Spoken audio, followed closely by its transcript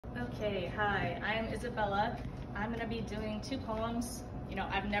Okay, hi, I'm Isabella. I'm gonna be doing 2 poems. You know,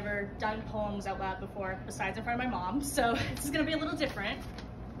 I've never done poems out loud before, besides in front of my mom, so this is gonna be a little different.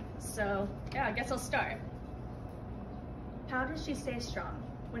 So, yeah, I guess I'll start. How does she stay strong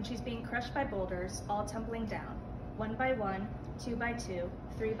when she's being crushed by boulders, all tumbling down, 1 by 1, 2 by 2,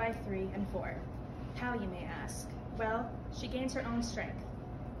 3 by 3, and 4? How, you may ask? Well, she gains her own strength.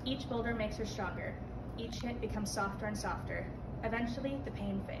 Each boulder makes her stronger. Each hit becomes softer and softer. Eventually, the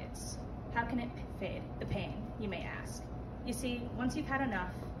pain fades. How can it fade, the pain, you may ask? You see, once you've had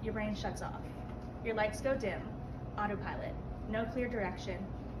enough, your brain shuts off. Your lights go dim, autopilot, no clear direction,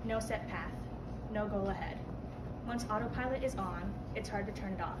 no set path, no goal ahead. Once autopilot is on, it's hard to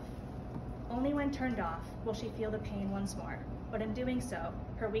turn it off. Only when turned off will she feel the pain once more, but in doing so,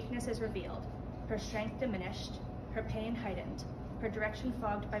 her weakness is revealed, her strength diminished, her pain heightened, her direction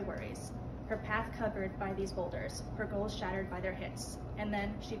fogged by worries, her path covered by these boulders, her goals shattered by their hits, and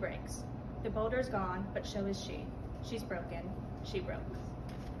then she breaks. The boulder's gone, but so is she. She's broken. She broke.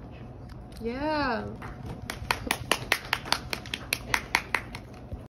 Yeah.